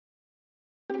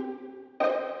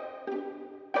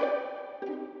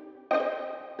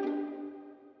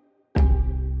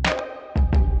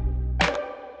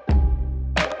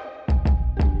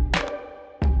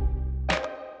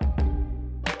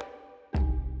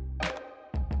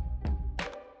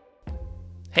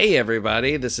Hey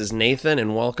everybody, this is Nathan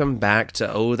and welcome back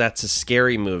to Oh That's a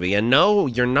Scary Movie. And no,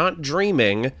 you're not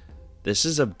dreaming. This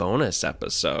is a bonus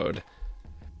episode.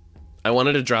 I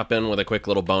wanted to drop in with a quick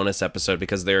little bonus episode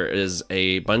because there is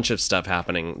a bunch of stuff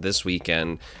happening this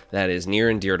weekend that is near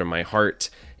and dear to my heart.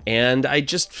 And I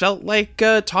just felt like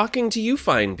talking to you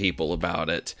fine people about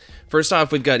it. First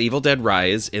off, we've got Evil Dead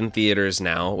Rise in theaters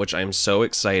now, which I'm so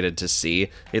excited to see.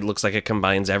 It looks like it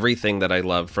combines everything that I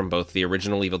love from both the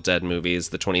original Evil Dead movies,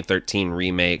 the 2013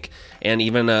 remake, and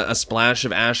even a splash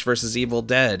of Ash vs. Evil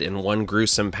Dead in one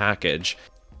gruesome package.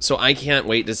 So I can't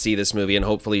wait to see this movie and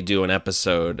hopefully do an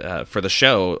episode for the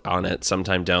show on it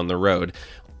sometime down the road.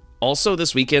 Also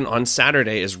this weekend on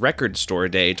Saturday is Record Store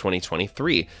Day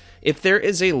 2023. If there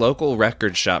is a local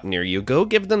record shop near you, go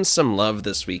give them some love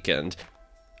this weekend.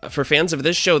 For fans of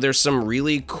this show, there's some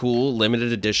really cool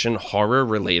limited edition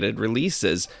horror-related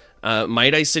releases.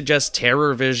 Might I suggest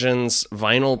Terror Vision's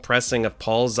vinyl pressing of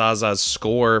Paul Zaza's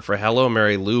score for Hello,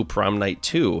 Mary Lou Prom Night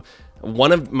 2.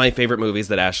 One of my favorite movies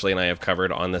that Ashley and I have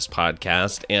covered on this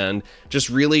podcast, and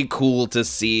just really cool to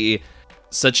see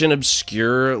such an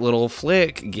obscure little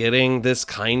flick getting this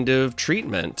kind of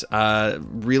treatment.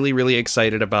 Really, really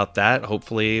excited about that.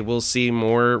 Hopefully we'll see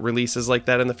more releases like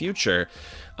that in the future.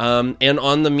 And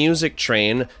on the music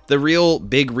train, the real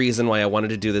big reason why I wanted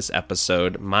to do this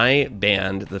episode, my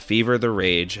band, The Fever the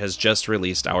Rage, has just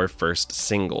released our first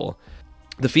single.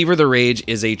 The Fever the Rage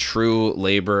is a true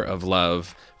labor of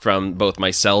love from both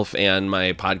myself and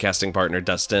my podcasting partner,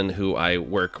 Dustin, who I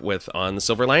work with on the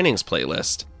Silver Linings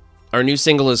playlist. Our new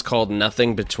single is called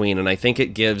Nothing Between, and I think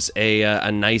it gives a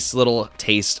nice little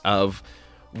taste of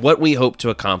what we hope to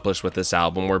accomplish with this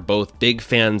album. We're both big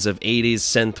fans of 80s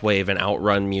synthwave and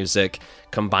outrun music,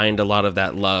 combined a lot of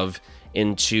that love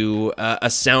into a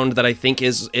sound that I think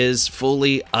is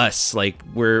fully us. Like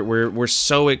we're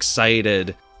so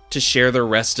excited to share the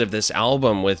rest of this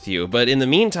album with you. But in the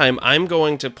meantime, I'm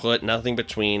going to put Nothing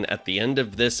Between at the end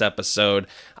of this episode.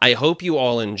 I hope you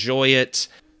all enjoy it.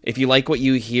 If you like what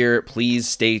you hear, please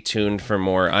stay tuned for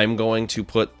more. I'm going to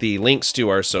put the links to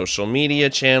our social media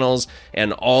channels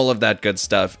and all of that good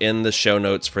stuff in the show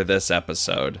notes for this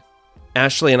episode.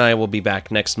 Ashley and I will be back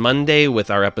next Monday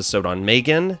with our episode on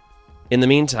Megan. In the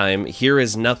meantime, here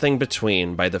is Nothing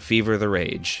Between by The Fever the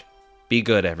Rage. Be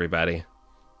good, everybody.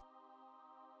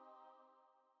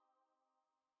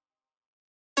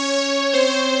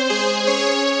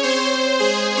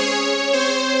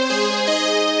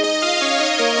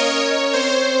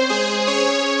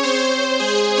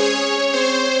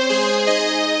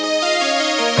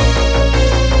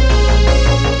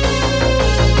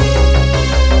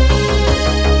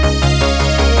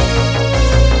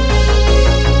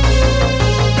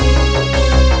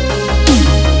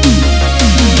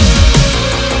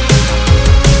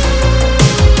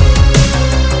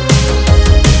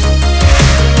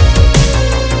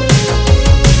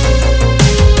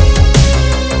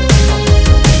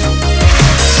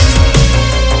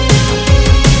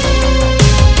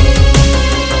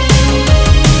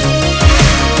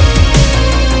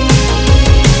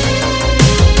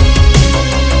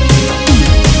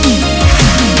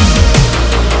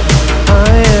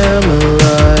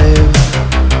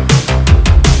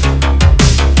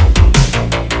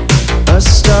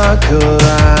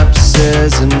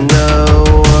 Collapses and no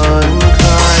one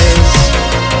cries.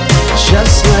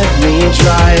 Just let me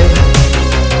drive.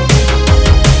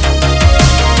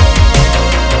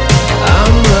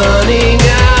 I'm running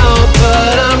out,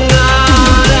 but I'm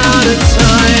not out of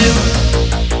time.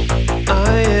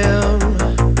 I am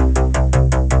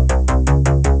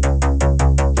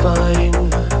fine.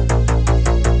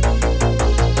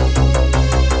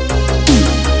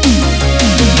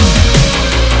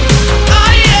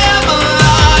 I am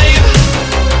alive.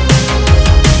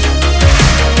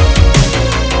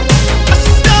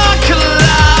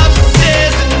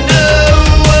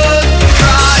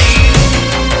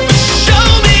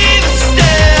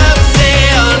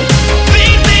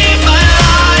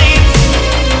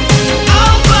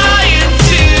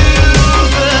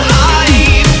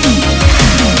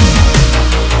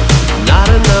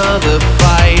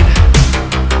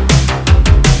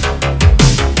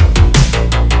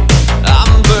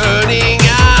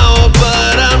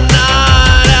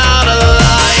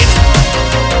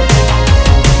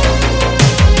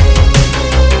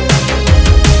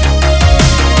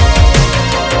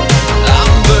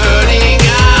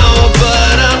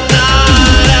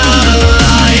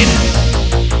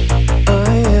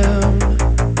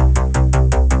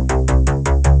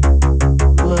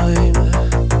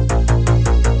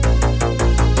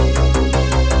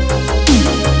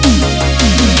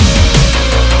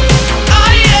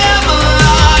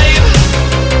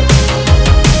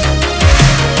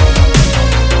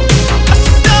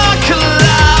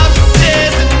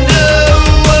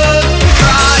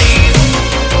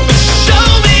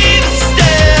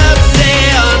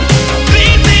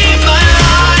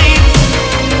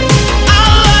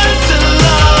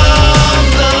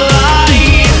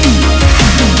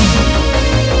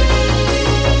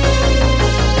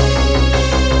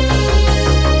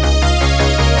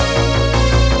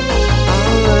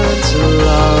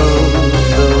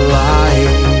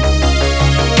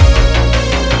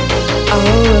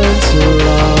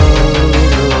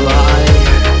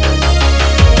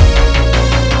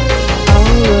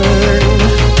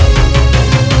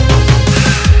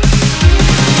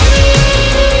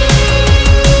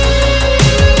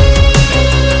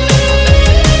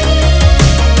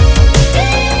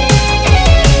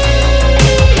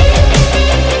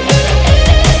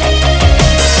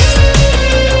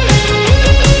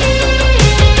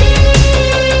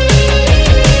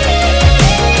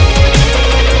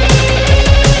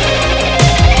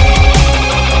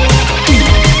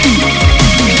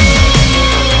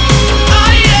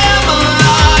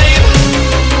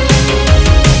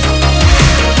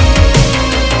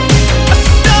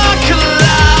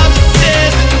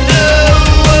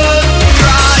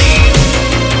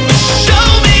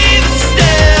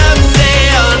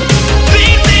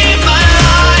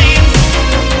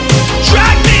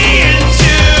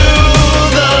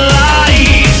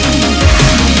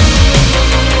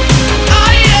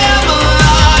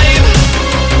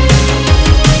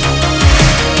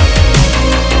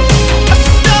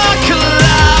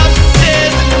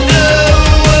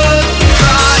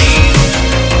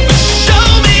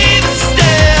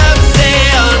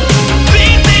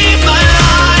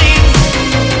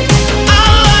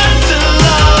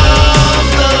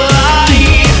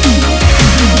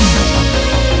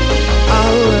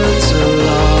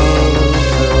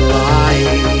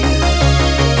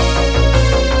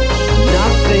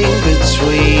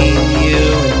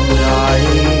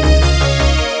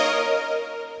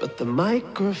 the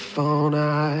microphone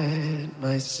at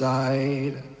my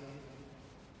side.